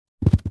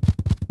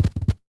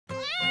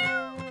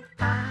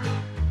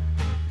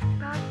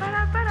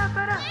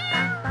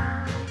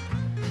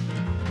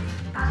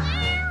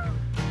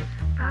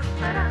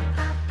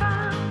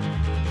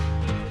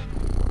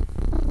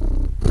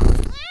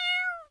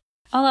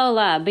Olá,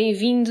 olá,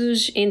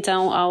 bem-vindos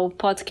então ao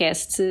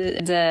podcast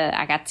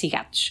da Gatos e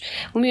Gatos.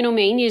 O meu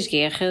nome é Inês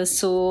Guerra,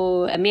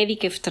 sou a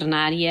médica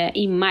veterinária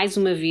e mais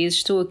uma vez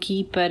estou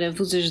aqui para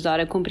vos ajudar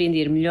a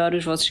compreender melhor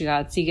os vossos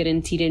gatos e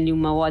garantirem-lhe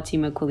uma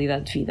ótima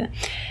qualidade de vida.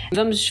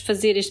 Vamos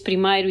fazer este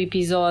primeiro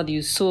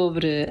episódio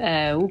sobre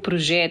o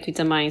projeto e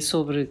também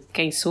sobre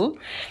quem sou.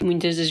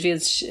 Muitas das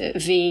vezes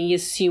veem e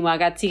associam a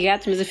Gatos e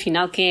Gatos, mas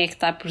afinal quem é que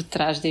está por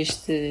trás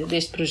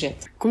deste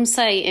projeto?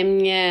 Comecei a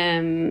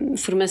minha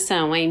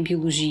formação em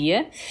biologia.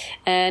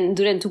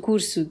 Durante o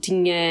curso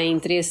tinha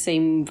interesse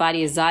em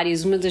várias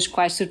áreas, uma das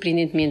quais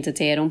surpreendentemente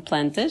até eram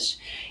plantas,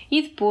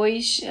 e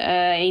depois,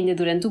 ainda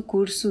durante o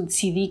curso,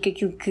 decidi que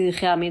aquilo que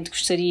realmente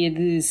gostaria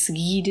de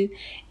seguir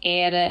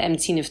era a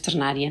medicina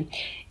veterinária.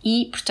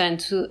 E,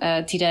 portanto,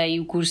 tirei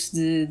o curso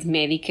de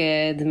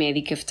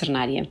médica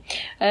veterinária.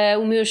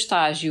 O meu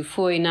estágio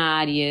foi na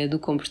área do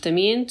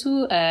comportamento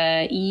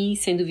e,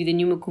 sem dúvida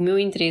nenhuma, que o meu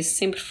interesse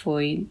sempre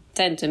foi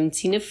tanto a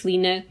medicina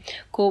felina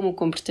como o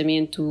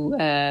comportamento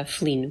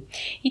felino.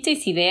 E tem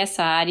sido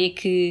essa área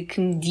que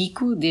me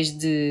dedico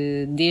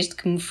desde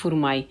que me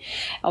formei.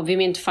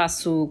 Obviamente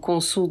faço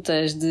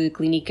consultas de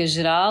clínica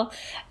geral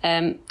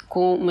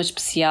com uma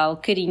especial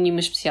carinho e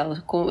uma especial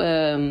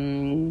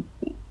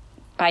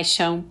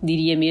paixão,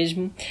 diria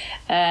mesmo,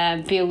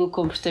 pelo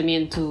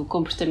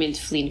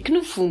comportamento felino, que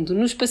no fundo,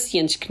 nos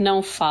pacientes que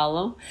não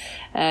falam,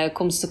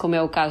 como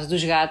é o caso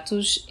dos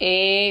gatos,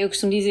 eu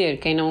costumo dizer,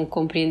 quem não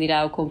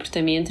compreenderá o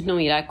comportamento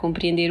não irá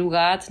compreender o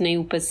gato nem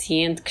o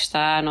paciente que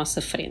está à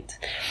nossa frente.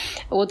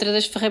 Outra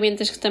das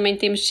ferramentas que também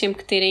temos sempre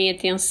que ter em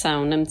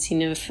atenção na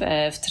medicina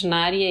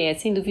veterinária é,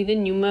 sem dúvida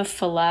nenhuma,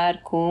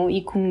 falar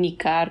e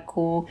comunicar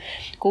com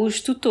os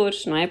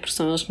tutores, não é? Porque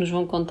são eles que nos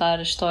vão contar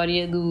a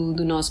história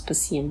do nosso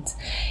paciente.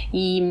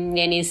 E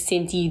é nesse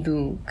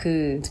sentido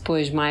que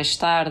depois, mais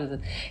tarde,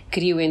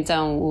 criou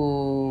então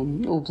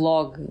o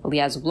blog.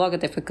 Aliás, o blog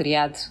até foi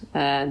criado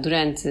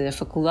durante a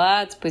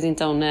faculdade, depois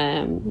então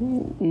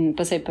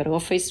passei para o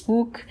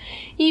Facebook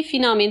e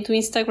finalmente o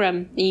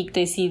Instagram, e que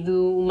tem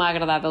sido uma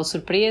agradável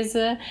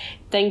surpresa.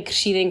 Tenho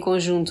crescido em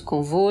conjunto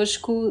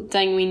convosco,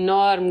 tenho um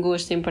enorme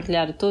gosto em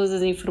partilhar todas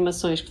as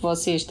informações que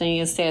vocês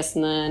têm acesso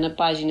na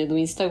página do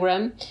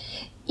Instagram.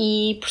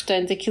 E,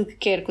 portanto, aquilo que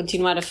quero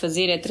continuar a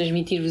fazer é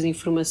transmitir-vos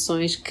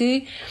informações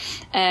que,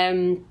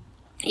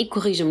 e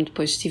corrijam-me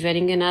depois se estiver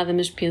enganada,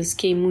 mas penso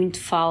que em muito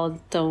falam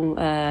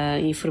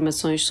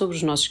informações sobre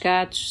os nossos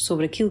gatos,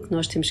 sobre aquilo que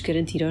nós temos que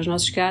garantir aos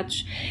nossos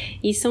gatos,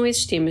 e são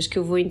esses temas que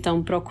eu vou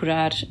então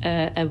procurar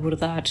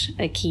abordar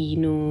aqui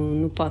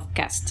no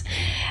podcast.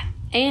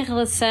 Em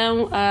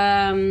relação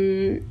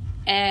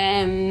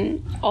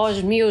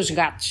aos meus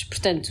gatos,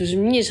 portanto, as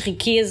minhas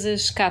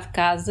riquezas cá de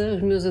casa,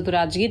 os meus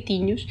adorados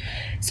gatinhos,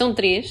 são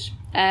 3.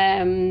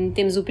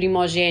 Temos o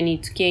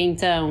primogénito, que é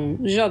então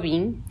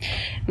Jobim,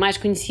 mais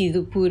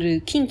conhecido por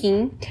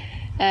Quinquim,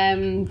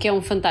 que é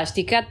um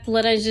fantástico gato de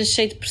laranja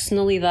cheio de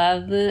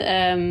personalidade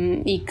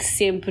e que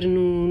sempre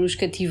nos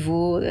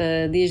cativou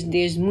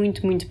desde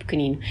muito, muito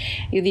pequenino.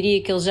 Eu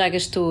diria que ele já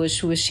gastou as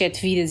suas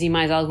 7 vidas e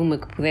mais alguma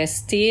que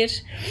pudesse ter.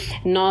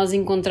 Nós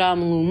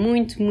encontrámo-lo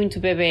muito, muito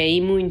bebé e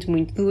muito,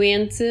 muito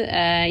doente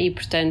e,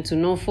 portanto,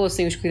 não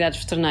fossem os cuidados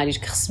veterinários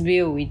que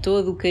recebeu e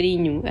todo o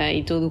carinho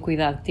e todo o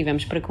cuidado que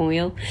tivemos para com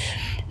ele,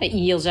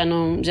 e ele já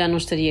não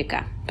estaria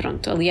cá.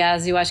 Pronto,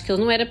 aliás, eu acho que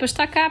ele não era para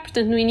estar cá,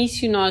 portanto, no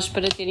início nós,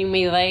 para terem uma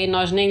ideia,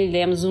 nós nem lhe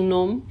demos um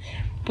nome,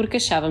 porque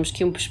achávamos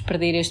que íamos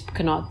perder este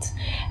pequenote.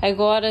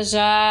 Agora,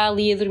 já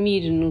ali a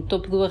dormir no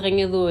topo do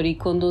arranhador e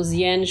com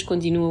 12 anos,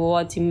 continua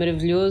ótimo,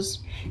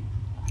 maravilhoso.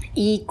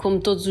 E como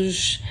todos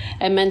os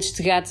amantes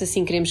de gatos,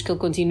 assim queremos que ele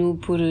continue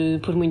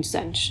por muitos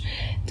anos.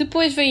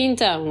 Depois veio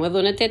então a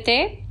Dona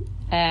Teté,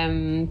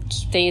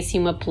 que tem assim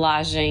uma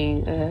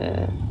pelagem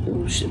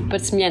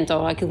semelhante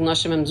àquilo que nós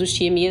chamamos os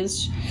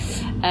siameses,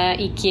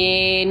 e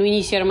que no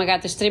início era uma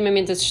gata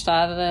extremamente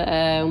assustada,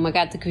 uma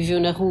gata que viveu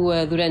na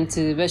rua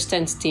durante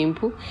bastante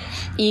tempo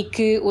e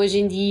que hoje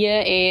em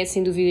dia é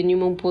sem dúvida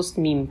nenhuma um poço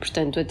de mimo.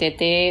 Portanto,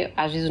 até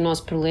às vezes o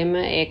nosso problema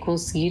é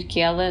conseguir que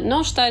ela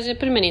não esteja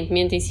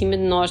permanentemente em cima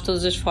de nós,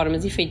 todas as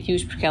formas e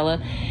feitios, porque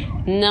ela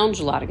não nos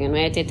larga, não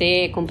é? A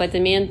Teté é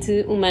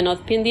completamente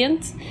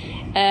humano-dependente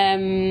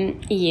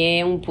e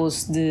é um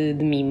poço de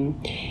mimo.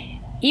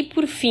 E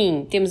por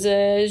fim temos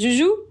a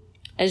Juju,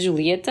 a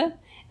Julieta.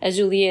 A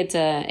Julieta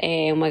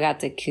é uma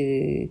gata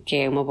que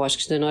é uma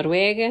Bosques da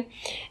Noruega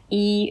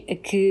e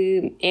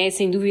que é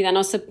sem dúvida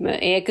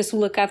é a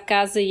caçula cá de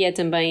casa e é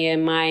também a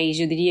mais,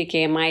 eu diria que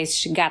é a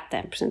mais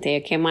gata, portanto é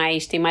a que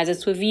tem mais a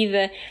sua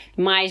vida,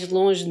 mais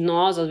longe de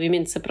nós,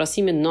 obviamente se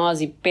aproxima de nós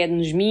e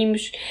pede-nos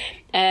mimos,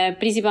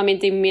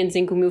 principalmente em momentos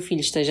em que o meu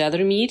filho esteja a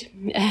dormir,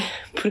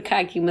 porque há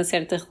aqui uma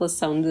certa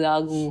relação de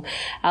algum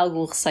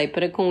receio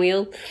para com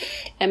ele,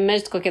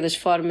 mas de qualquer das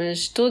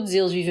formas todos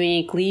eles vivem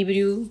em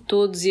equilíbrio,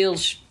 todos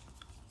eles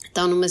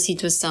estão numa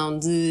situação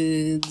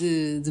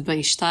de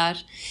bem-estar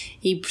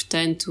e,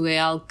 portanto, é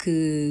algo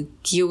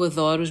que eu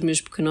adoro, os meus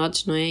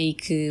pequenotes, não é? E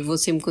que vou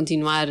sempre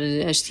continuar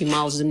a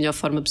estimá-los da melhor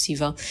forma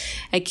possível.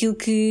 Aquilo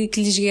que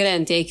lhes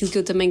garanto é aquilo que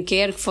eu também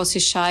quero que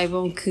vocês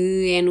saibam,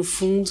 que é, no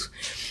fundo,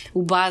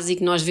 o básico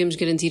que nós devemos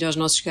garantir aos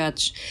nossos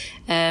gatos.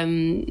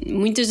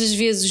 Muitas das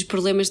vezes os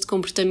problemas de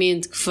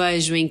comportamento que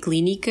vejo em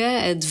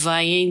clínica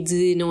advêm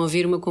de não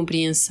haver uma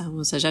compreensão,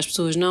 ou seja, as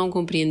pessoas não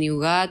compreendem o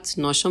gato,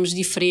 nós somos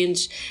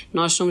diferentes,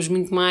 nós somos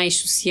muito mais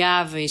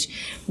sociáveis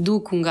do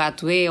que um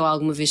gato é ou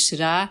alguma vez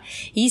será.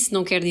 Isso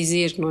não quer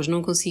dizer que nós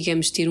não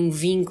consigamos ter um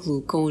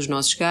vínculo com os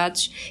nossos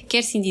gatos,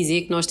 quer sim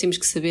dizer que nós temos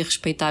que saber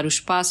respeitar o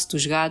espaço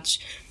dos gatos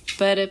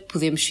para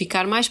podermos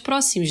ficar mais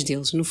próximos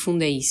deles, no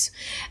fundo é isso.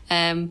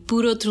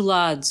 Por outro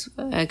lado,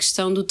 a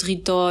questão do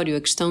território,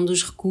 a questão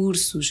dos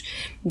recursos,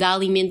 da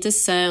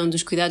alimentação,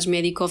 dos cuidados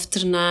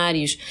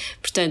médico-veterinários,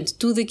 portanto,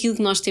 tudo aquilo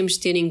que nós temos de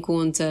ter em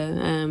conta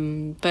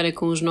para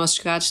com os nossos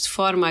gatos, de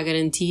forma a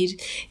garantir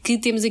que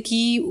temos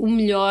aqui o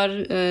melhor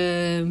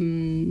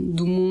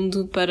do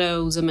mundo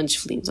para os amantes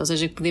felinos, ou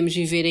seja, que podemos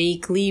viver em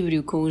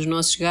equilíbrio com os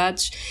nossos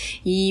gatos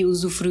e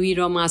usufruir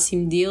ao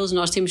máximo deles.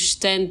 Nós temos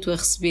tanto a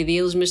receber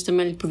deles, mas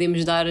também lhe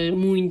podemos dar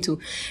muito,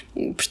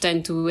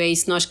 portanto é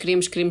isso que nós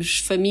queremos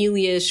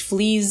famílias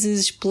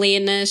felizes,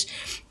 plenas,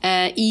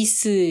 e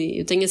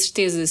eu tenho a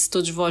certeza, se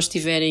todos vós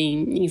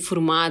estiverem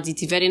informados e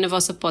tiverem na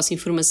vossa posse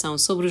informação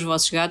sobre os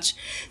vossos gatos,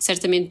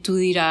 certamente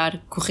tudo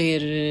irá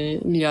correr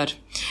melhor.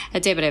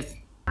 Até breve.